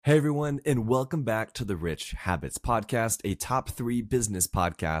Hey everyone, and welcome back to the Rich Habits Podcast, a top 3 business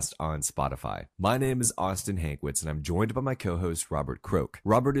podcast on Spotify. My name is Austin Hankwitz, and I'm joined by my co-host Robert Croak.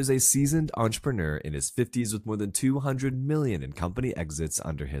 Robert is a seasoned entrepreneur in his 50s with more than 200 million in company exits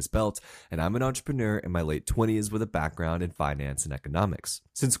under his belt, and I'm an entrepreneur in my late 20s with a background in finance and economics.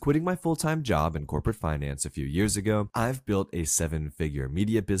 Since quitting my full-time job in corporate finance a few years ago, I've built a 7-figure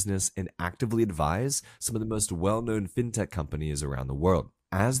media business and actively advise some of the most well-known fintech companies around the world.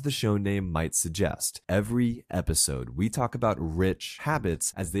 As the show name might suggest, every episode we talk about rich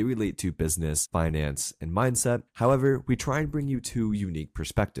habits as they relate to business, finance, and mindset. However, we try and bring you 2 unique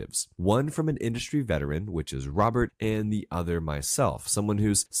perspectives. One from an industry veteran, which is Robert, and the other myself, someone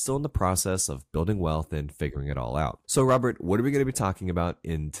who's still in the process of building wealth and figuring it all out. So Robert, what are we going to be talking about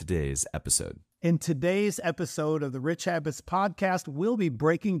in today's episode? In today's episode of the Rich Habits Podcast, we'll be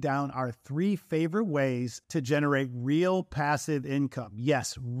breaking down our 3 favorite ways to generate real passive income.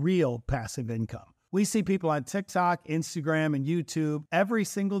 Yes, real passive income. We see people on TikTok, Instagram, and YouTube every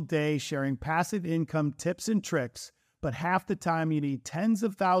single day sharing passive income tips and tricks, but half the time you need tens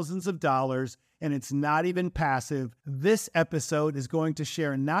of thousands of dollars and it's not even passive. This episode is going to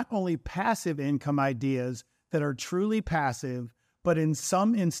share not only passive income ideas that are truly passive, but in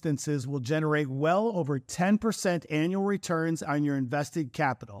some instances will generate well over 10% annual returns on your invested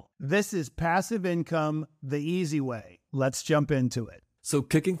capital. This is passive income the easy way. Let's jump into it. So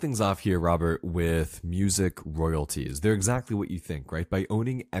kicking things off here, Robert, with music royalties. They're exactly what you think, right? By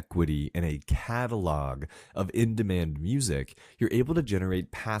owning equity in a catalog of in-demand music, you're able to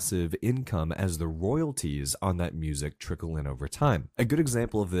generate passive income as the royalties on that music trickle in over time. A good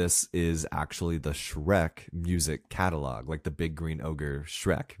example of this is actually the Shrek music catalog, like the big green ogre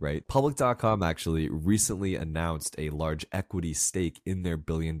Shrek, right? Public.com actually recently announced a large equity stake in their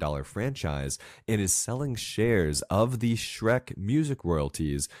billion-dollar franchise and is selling shares of the Shrek music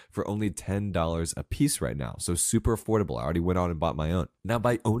royalties for only $10 a piece right now. So super affordable. I already went on and bought my own. Now,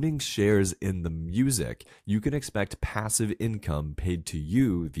 by owning shares in the music, you can expect passive income paid to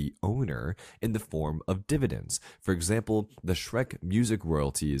you, the owner, in the form of dividends. For example, the Shrek music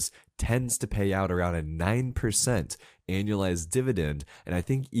royalties tends to pay out around a 9% annualized dividend. And I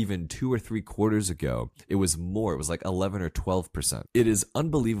think even 2 or 3 quarters ago, it was more. It was like 11 or 12%. It is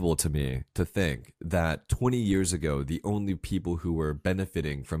unbelievable to me to think that 20 years ago, the only people who were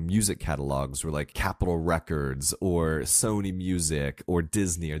benefiting from music catalogs were like Capitol Records or Sony Music or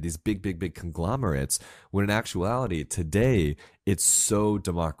Disney or these big conglomerates, when in actuality, today, it's so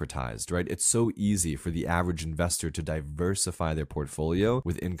democratized, right? It's so easy for the average investor to diversify their portfolio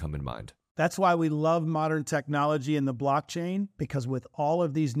with income in mind. That's why we love modern technology and the blockchain, because with all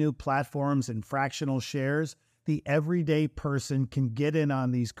of these new platforms and fractional shares, the everyday person can get in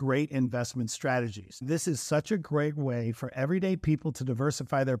on these great investment strategies. This is such a great way for everyday people to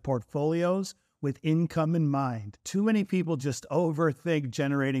diversify their portfolios with income in mind. Too many people just overthink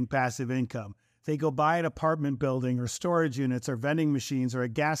generating passive income. They go buy an apartment building or storage units or vending machines or a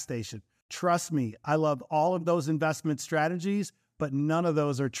gas station. Trust me, I love all of those investment strategies, but none of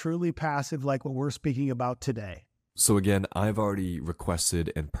those are truly passive like what we're speaking about today. So again, I've already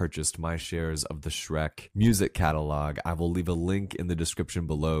requested and purchased my shares of the Shrek music catalog. I will leave a link in the description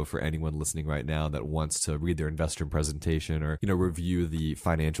below for anyone listening right now that wants to read their investor presentation or, review the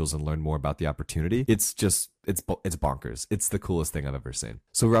financials and learn more about the opportunity. It's bonkers. It's the coolest thing I've ever seen.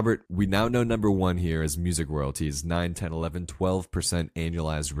 So Robert, we now know number 1 here is music royalties, 9, 10, 11, 12%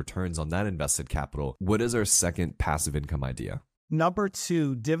 annualized returns on that invested capital. What is our second passive income idea? Number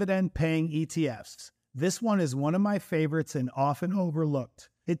 2, dividend paying ETFs. This one is one of my favorites and often overlooked.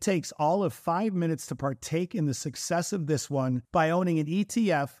 It takes all of 5 minutes to partake in the success of this one. By owning an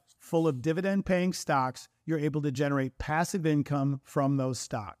ETF full of dividend-paying stocks, you're able to generate passive income from those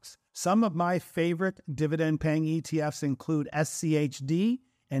stocks. Some of my favorite dividend-paying ETFs include SCHD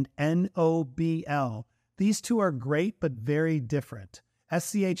and NOBL. These 2 are great but very different.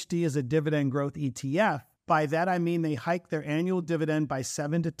 SCHD is a dividend growth ETF. By that, I mean they hike their annual dividend by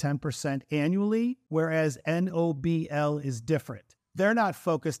 7 to 10% annually, whereas NOBL is different. They're not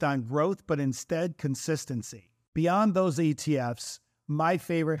focused on growth, but instead consistency. Beyond those ETFs, my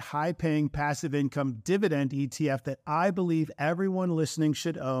favorite high-paying passive income dividend ETF that I believe everyone listening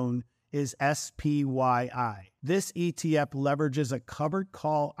should own is SPYI. This ETF leverages a covered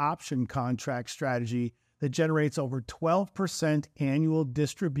call option contract strategy that generates over 12% annual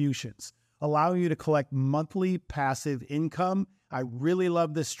distributions, allowing you to collect monthly passive income. I really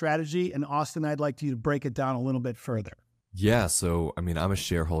love this strategy, and Austin, I'd like you to break it down a little bit further. Yeah, so I'm a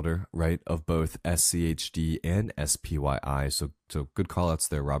shareholder, right, of both SCHD and SPYI. So So good call outs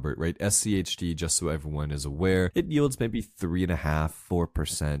there, Robert, right? SCHD, just so everyone is aware, it yields maybe 3.5%,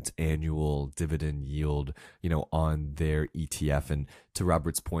 4% annual dividend yield, on their ETF. And to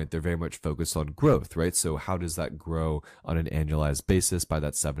Robert's point, they're very much focused on growth, right? So how does that grow on an annualized basis by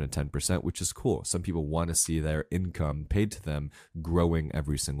that 7 to 10%, which is cool. Some people want to see their income paid to them growing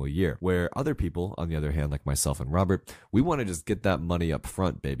every single year, where other people, on the other hand, like myself and Robert, we want to just get that money up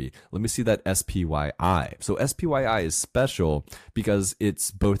front, baby. Let me see that SPYI. So SPYI is special because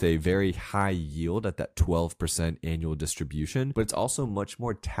it's both a very high yield at that 12% annual distribution, but it's also much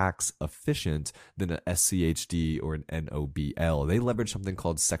more tax efficient than an SCHD or an NOBL. They leverage something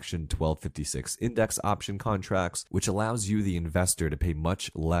called Section 1256 index option contracts, which allows you, the investor, to pay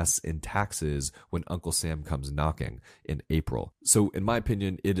much less in taxes when Uncle Sam comes knocking in April. So in my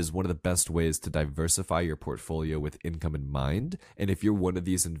opinion, it is one of the best ways to diversify your portfolio with income in mind. And if you're one of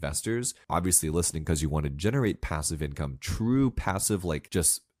these investors, obviously listening because you want to generate passive income, true passive, like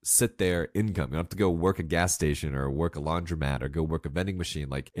just sit there income. You don't have to go work a gas station or work a laundromat or go work a vending machine.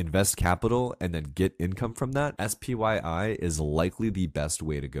 Like, invest capital and then get income from that. SPYI is likely the best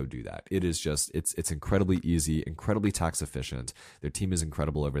way to go do that. It is just, it's incredibly easy, incredibly tax efficient. Their team is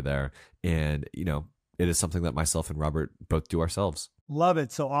incredible over there. And, it is something that myself and Robert both do ourselves. Love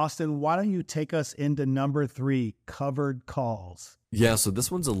it. So Austin, why don't you take us into number 3, covered calls? Yeah, so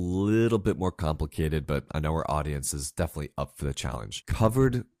this one's a little bit more complicated, but I know our audience is definitely up for the challenge.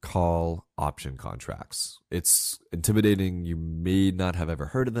 Covered call option contracts. It's intimidating. You may not have ever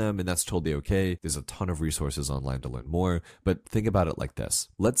heard of them, and that's totally okay. There's a ton of resources online to learn more, but think about it like this.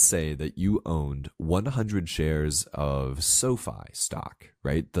 Let's say that you owned 100 shares of SoFi stock,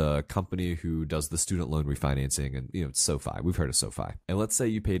 right? The company who does the student loan refinancing, and it's SoFi. We've heard of SoFi. And let's say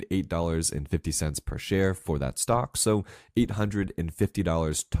you paid $8.50 per share for that stock, so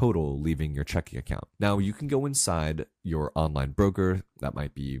 $850 total leaving your checking account. Now, you can go inside your online broker, that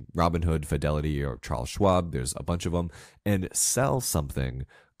might be Robinhood, Fidelity, or Charles Schwab, there's a bunch of them, and sell something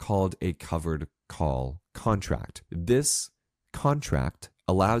called a covered call contract. This contract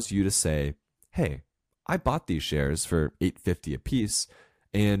allows you to say, hey, I bought these shares for $8.50 a piece,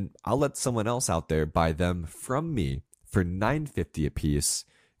 and I'll let someone else out there buy them from me for $9.50 a piece,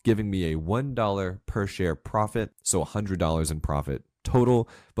 giving me a $1 per share profit, so $100 in profit total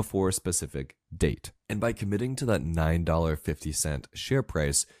before a specific date. And by committing to that $9.50 share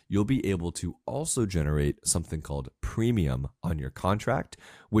price, you'll be able to also generate something called premium on your contract,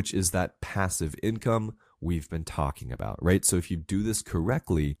 which is that passive income we've been talking about, right? So if you do this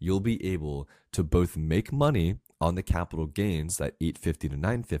correctly, you'll be able to both make money on the capital gains, that $850 to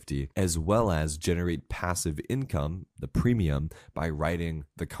 $950, as well as generate passive income, the premium, by writing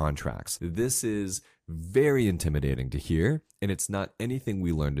the contracts. This is very intimidating to hear, and it's not anything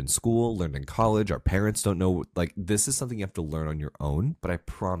we learned in school, learned in college. Our parents don't know. Like, this is something you have to learn on your own. But I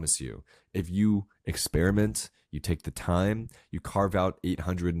promise you, if you experiment, you take the time, you carve out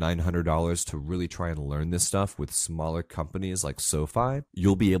 $800, $900 to really try and learn this stuff with smaller companies like SoFi,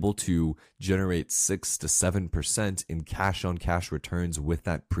 you'll be able to generate 6 to 7% in cash on cash returns with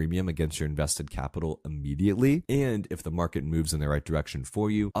that premium against your invested capital immediately. And if the market moves in the right direction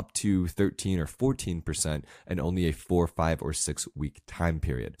for you, up to 13 or 14% in only a 4, 5, or 6 week time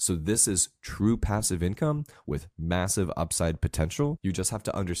period. So this is true passive income with massive upside potential. You just have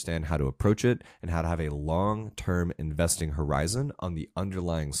to understand how to approach it and how to have a long-term investing horizon on the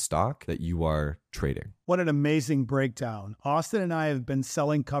underlying stock that you are trading. What an amazing breakdown. Austin and I have been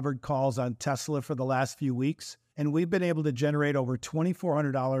selling covered calls on Tesla for the last few weeks, and we've been able to generate over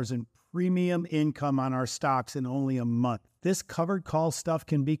 $2,400 in premium income on our stocks in only a month. This covered call stuff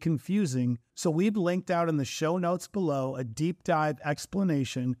can be confusing, so we've linked out in the show notes below a deep dive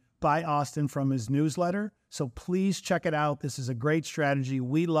explanation by Austin from his newsletter. So please check it out. This is a great strategy.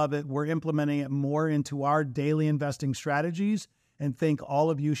 We love it. We're implementing it more into our daily investing strategies and think all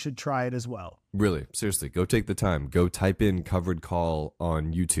of you should try it as well. Really, seriously, go take the time. Go type in covered call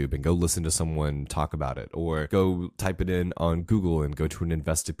on YouTube and go listen to someone talk about it, or go type it in on Google and go to an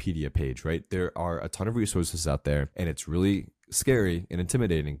Investopedia page, right? There are a ton of resources out there, and it's really scary and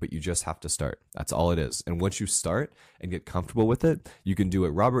intimidating, but you just have to start. That's all it is. And once you start and get comfortable with it, you can do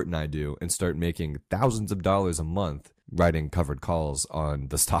what Robert and I do and start making thousands of dollars a month writing covered calls on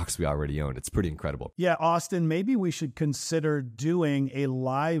the stocks we already own. It's pretty incredible. Yeah, Austin, maybe we should consider doing a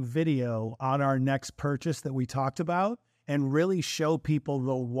live video on our next purchase that we talked about and really show people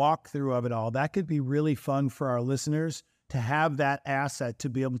the walkthrough of it all. That could be really fun for our listeners to have that asset to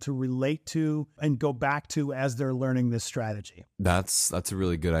be able to relate to and go back to as they're learning this strategy. That's a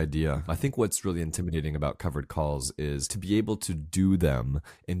really good idea. I think what's really intimidating about covered calls is to be able to do them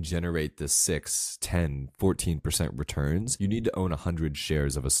and generate the 6, 10, 14% returns. You need to own 100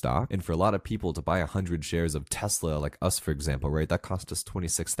 shares of a stock. And for a lot of people to buy 100 shares of Tesla, like us, for example, right, that cost us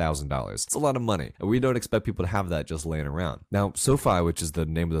 $26,000. It's a lot of money. And we don't expect people to have that just laying around. Now, SoFi, which is the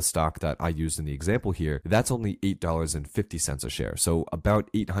name of the stock that I used in the example here, that's only $8.50 a share. So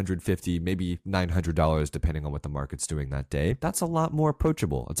about $850, maybe $900, depending on what the market's doing that day. That's a lot more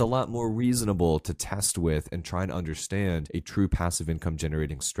approachable. It's a lot more reasonable to test with and try and understand a true passive income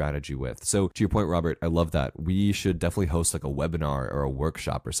generating strategy with. So to your point, Robert, I love that. We should definitely host like a webinar or a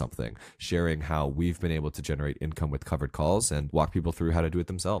workshop or something, sharing how we've been able to generate income with covered calls and walk people through how to do it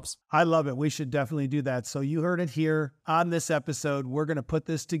themselves. I love it. We should definitely do that. So you heard it here on this episode. We're going to put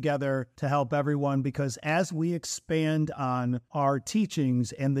this together to help everyone, because as we expand on our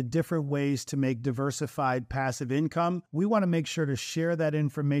teachings and the different ways to make diversified passive income, we want to make sure to share that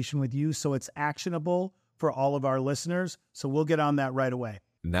information with you so it's actionable for all of our listeners. So we'll get on that right away.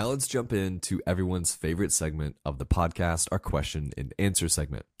 Now let's jump into everyone's favorite segment of the podcast, our question and answer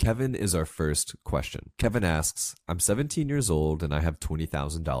segment. Kevin is our first question. Kevin asks, I'm 17 years old and I have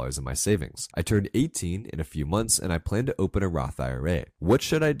 $20,000 in my savings. I turned 18 in a few months and I plan to open a Roth IRA. What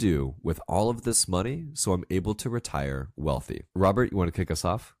should I do with all of this money so I'm able to retire wealthy? Robert, you want to kick us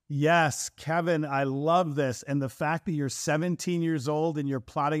off? Yes, Kevin, I love this. And the fact that you're 17 years old and you're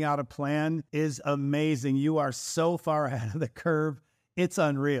plotting out a plan is amazing. You are so far ahead of the curve. It's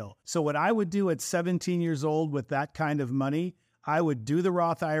unreal. So what I would do at 17 years old with that kind of money, I would do the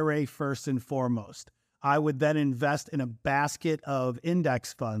Roth IRA first and foremost. I would then invest in a basket of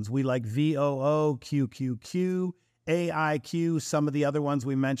index funds. We like VOO, QQQ, AIQ, some of the other ones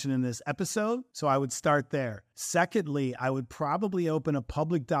we mentioned in this episode. So I would start there. Secondly, I would probably open a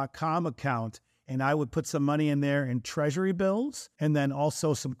public.com account and I would put some money in there in treasury bills and then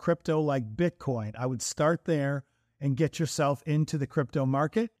also some crypto like Bitcoin. I would start there and get yourself into the crypto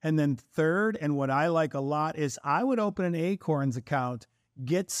market. And then third, and what I like a lot, is I would open an Acorns account,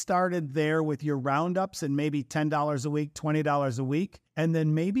 get started there with your roundups and maybe $10 a week, $20 a week, and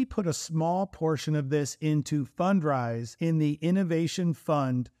then maybe put a small portion of this into Fundrise in the Innovation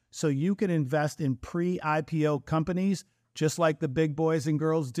Fund so you can invest in pre-IPO companies just like the big boys and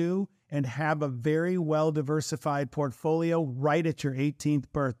girls do and have a very well-diversified portfolio right at your 18th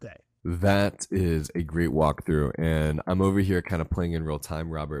birthday. That is a great walkthrough. And I'm over here kind of playing in real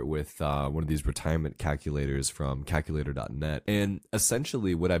time, Robert, with one of these retirement calculators from calculator.net. And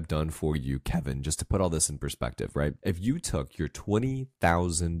essentially what I've done for you, Kevin, just to put all this in perspective, right? If you took your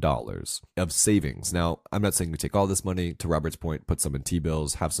 $20,000 of savings, now I'm not saying you take all this money, to Robert's point, put some in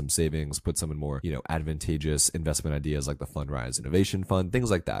T-bills, have some savings, put some in more, advantageous investment ideas like the Fundrise Innovation Fund,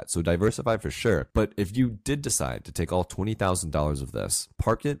 things like that. So diversify for sure. But if you did decide to take all $20,000 of this,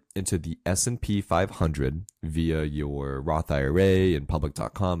 park it into the S&P 500 via your Roth IRA and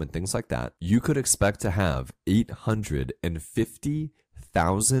public.com and things like that, you could expect to have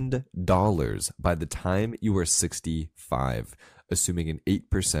 $850,000 by the time you are 65, assuming an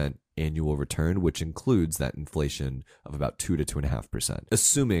 8% annual return, which includes that inflation of about 2 to 2.5%,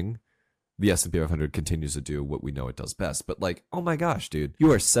 assuming the S&P 500 continues to do what we know it does best. But like, oh my gosh, dude,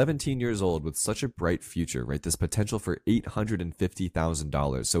 you are 17 years old with such a bright future, right? This potential for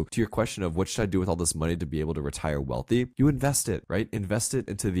 $850,000. So to your question of what should I do with all this money to be able to retire wealthy, you invest it, right? Invest it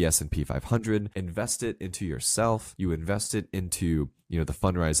into the S&P 500, invest it into yourself. You invest it into the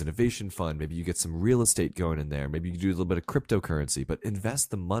Fundrise Innovation Fund. Maybe you get some real estate going in there. Maybe you do a little bit of cryptocurrency, but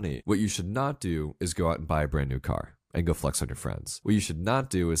invest the money. What you should not do is go out and buy a brand new car and go flex on your friends. What you should not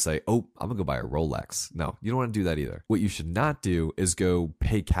do is say, oh, I'm gonna go buy a Rolex. No, you don't want to do that either. What you should not do is go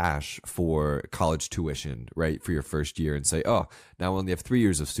pay cash for college tuition, right, for your first year and say, oh, now I only have 3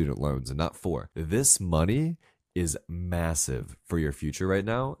 years of student loans and not 4. This money is massive for your future right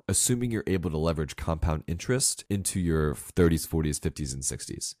now, assuming you're able to leverage compound interest into your 30s, 40s, 50s, and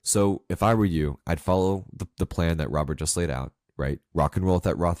 60s. So if I were you, I'd follow the plan that Robert just laid out, right? Rock and roll with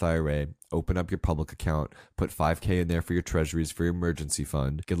that Roth IRA, open up your public account, put $5,000 in there for your treasuries, for your emergency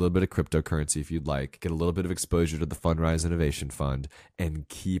fund, get a little bit of cryptocurrency if you'd like, get a little bit of exposure to the Fundrise Innovation Fund, and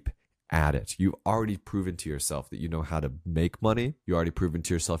keep at it. You've already proven to yourself that you know how to make money. You already proven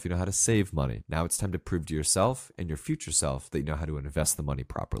to yourself you know how to save money. Now it's time to prove to yourself and your future self that you know how to invest the money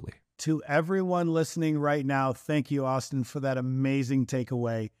properly. To everyone listening right now, thank you, Austin, for that amazing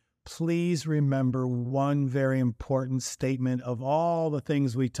takeaway. Please remember one very important statement of all the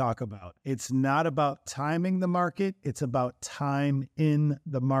things we talk about. It's not about timing the market, it's about time in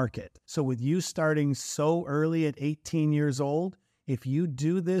the market. So with you starting so early at 18 years old, if you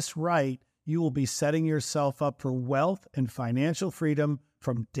do this right, you will be setting yourself up for wealth and financial freedom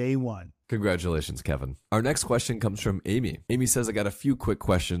from day one. Congratulations, Kevin. Our next question comes from Amy. Amy says, I got a few quick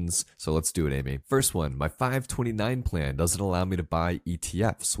questions, so let's do it, Amy. First one, my 529 plan doesn't allow me to buy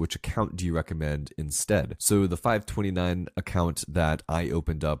ETFs. Which account do you recommend instead? So the 529 account that I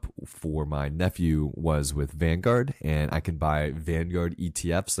opened up for my nephew was with Vanguard, and I can buy Vanguard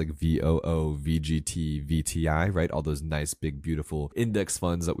ETFs like VOO, VGT, VTI, right? All those nice, big, beautiful index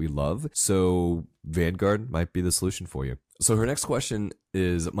funds that we love. So Vanguard might be the solution for you. So her next question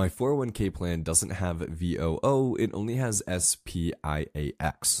is, my 401k plan doesn't have VOO, it only has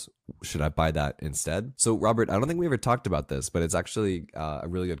SPIAX. Should I buy that instead? So Robert, I don't think we ever talked about this, but it's actually a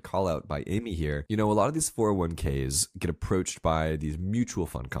really good call out by Amy here. You know, a lot of these 401ks get approached by these mutual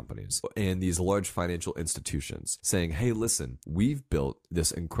fund companies and these large financial institutions saying, hey, listen, we've built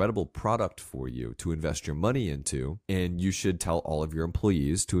this incredible product for you to invest your money into, and you should tell all of your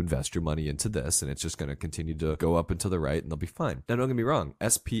employees to invest your money into this, and it's just going to continue to go up and to the right, and they'll be fine. Now, don't get me wrong,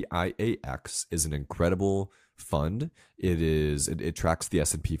 SPIAX is an incredible fund. It tracks the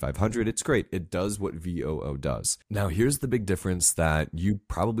S&P 500. It's great. It does what VOO does. Now, here's the big difference that you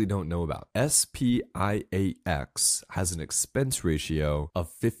probably don't know about. SPIAX has an expense ratio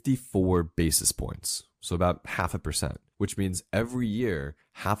of 54 basis points. So about 0.5%, which means every year,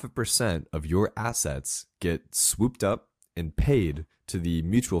 0.5% of your assets get swooped up and paid to the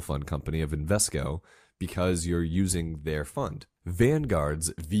mutual fund company of Invesco because you're using their fund.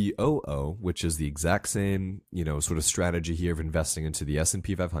 Vanguard's VOO, which is the exact same, sort of strategy here of investing into the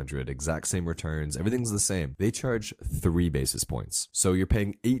S&P 500, exact same returns, everything's the same. They charge 3 basis points. So you're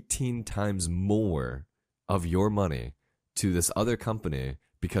paying 18 times more of your money to this other company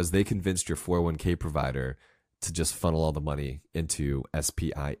because they convinced your 401k provider to just funnel all the money into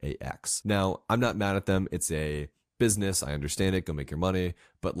SPIAX. Now, I'm not mad at them. It's a business. I understand it. Go make your money.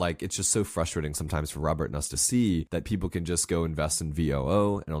 But it's just so frustrating sometimes for Robert and us to see that people can just go invest in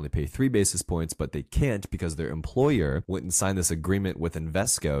VOO and only pay 3 basis points, but they can't because their employer wouldn't sign this agreement with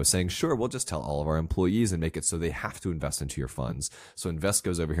Invesco saying, sure, we'll just tell all of our employees and make it so they have to invest into your funds. So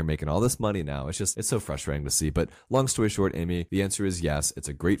Invesco's over here making all this money now. It's so frustrating to see. But long story short, Amy, the answer is yes. It's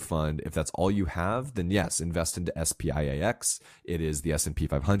a great fund. If that's all you have, then yes, invest into SPIAX. It is the S&P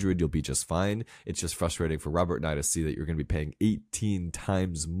 500. You'll be just fine. It's just frustrating for Robert and I to see that you're going to be paying 18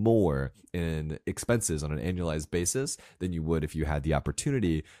 times more in expenses on an annualized basis than you would if you had the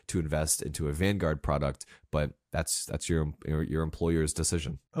opportunity to invest into a Vanguard product. But that's your employer's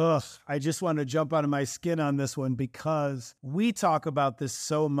decision. I just want to jump out of my skin on this one because we talk about this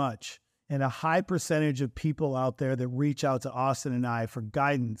so much, and a high percentage of people out there that reach out to Austin and I for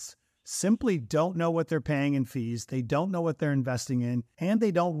guidance simply don't know what they're paying in fees. They don't know what they're investing in, and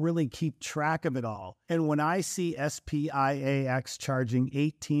they don't really keep track of it all. And when I see SPIAX charging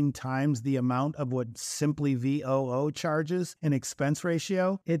 18 times the amount of what simply VOO charges in expense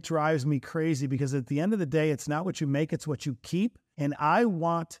ratio, it drives me crazy because at the end of the day, it's not what you make, it's what you keep. And I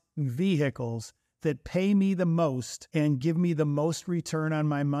want vehicles that pay me the most and give me the most return on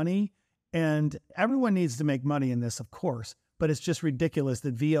my money. And everyone needs to make money in this, of course. But it's just ridiculous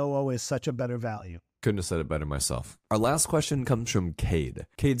that VOO is such a better value. Couldn't have said it better myself. Our last question comes from Cade.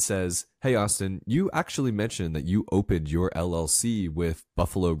 Cade says, hey, Austin, you actually mentioned that you opened your LLC with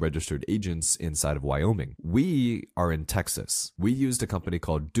Buffalo registered agents inside of Wyoming. We are in Texas. We used a company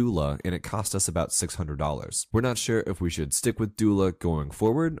called Dula, and it cost us about $600. We're not sure if we should stick with Dula going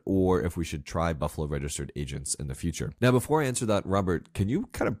forward or if we should try Buffalo registered agents in the future. Now, before I answer that, Robert, can you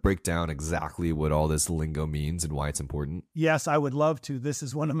kind of break down exactly what all this lingo means and why it's important? Yes, I would love to. This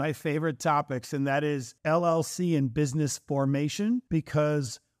is one of my favorite topics, and that is LLC and business formation,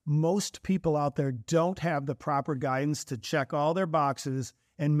 because most people out there don't have the proper guidance to check all their boxes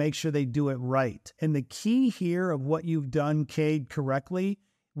and make sure they do it right. And the key here of what you've done, Cade, correctly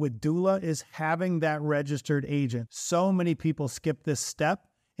with Dula is having that registered agent. So many people skip this step,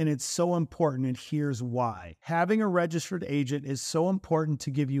 and it's so important, and here's why. Having a registered agent is so important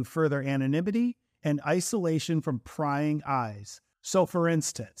to give you further anonymity and isolation from prying eyes. So for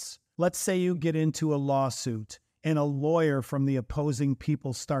instance, let's say you get into a lawsuit and a lawyer from the opposing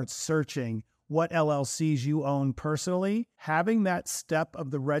people starts searching what LLCs you own personally. Having that step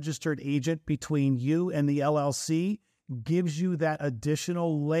of the registered agent between you and the LLC gives you that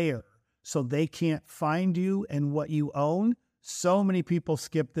additional layer so they can't find you and what you own. So many people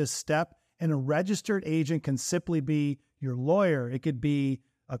skip this step, and a registered agent can simply be your lawyer. It could be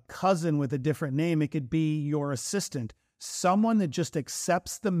a cousin with a different name. It could be your assistant, someone that just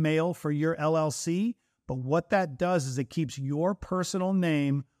accepts the mail for your LLC. But what that does is it keeps your personal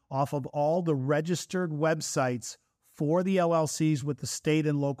name off of all the registered websites for the LLCs with the state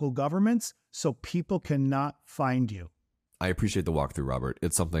and local governments so people cannot find you. I appreciate the walkthrough, Robert.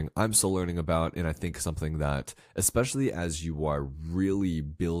 It's something I'm still learning about, and I think something that, especially as you are really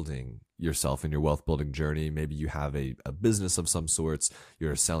building yourself in your wealth building journey, maybe you have a business of some sorts,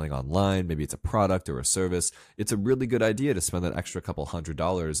 you're selling online, maybe it's a product or a service, it's a really good idea to spend that extra couple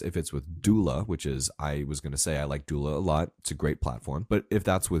 $100 if it's with Doula, which is, I was going to say I like Doula a lot. It's a great platform. But if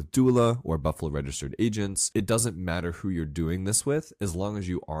that's with Doula or Buffalo Registered Agents, it doesn't matter who you're doing this with, as long as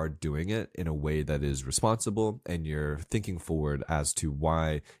you are doing it in a way that is responsible and you're thinking forward as to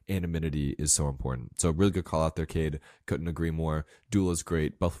why anonymity is so important. So really good call out there, Cade. Couldn't agree more. Doula's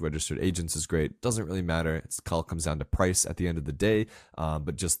great. Buffalo Registered Agents is great. Doesn't really matter. It all comes down to price at the end of the day.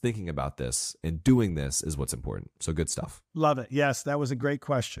 But just thinking about this and doing this is what's important. So good stuff. Love it. Yes, that was a great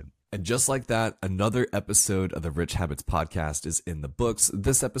question. And just like that, another episode of the Rich Habits podcast is in the books.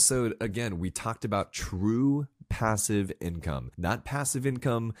 This episode, again, we talked about true passive income, not passive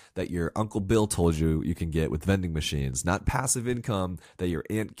income that your Uncle Bill told you you can get with vending machines, not passive income that your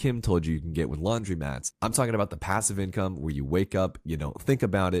Aunt Kim told you can get with laundromats. I'm talking about the passive income where you wake up, you don't think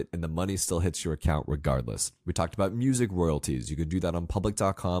about it, and the money still hits your account regardless. We talked about music royalties. You can do that on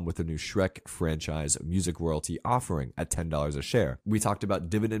public.com with the new Shrek franchise music royalty offering at $10 a share. We talked about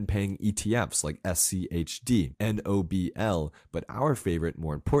dividend paying ETFs like SCHD, NOBL, but our favorite,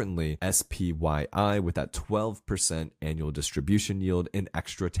 more importantly, SPYI with that 12% annual distribution yield and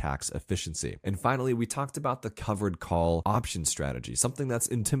extra tax efficiency. And finally, we talked about the covered call option strategy, something that's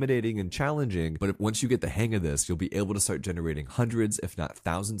intimidating and challenging, but once you get the hang of this, you'll be able to start generating hundreds, if not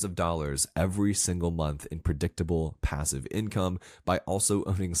thousands of dollars every single month in predictable passive income by also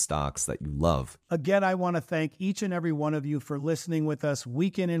owning stocks that you love. Again, I want to thank each and every one of you for listening with us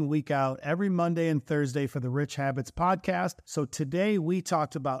week in and week out, every Monday and Thursday for the Rich Habits podcast. So today we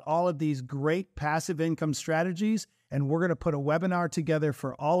talked about all of these great passive income strategies, and we're going to put a webinar together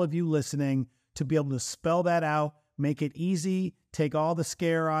for all of you listening to be able to spell that out, make it easy, take all the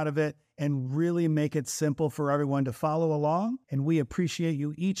scare out of it, and really make it simple for everyone to follow along. And we appreciate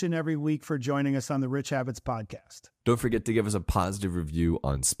you each and every week for joining us on the Rich Habits podcast. Don't forget to give us a positive review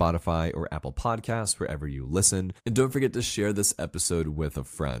on Spotify or Apple Podcasts, wherever you listen. And don't forget to share this episode with a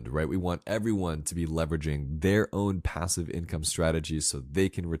friend, right? We want everyone to be leveraging their own passive income strategies so they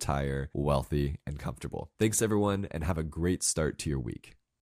can retire wealthy and comfortable. Thanks, everyone, and have a great start to your week.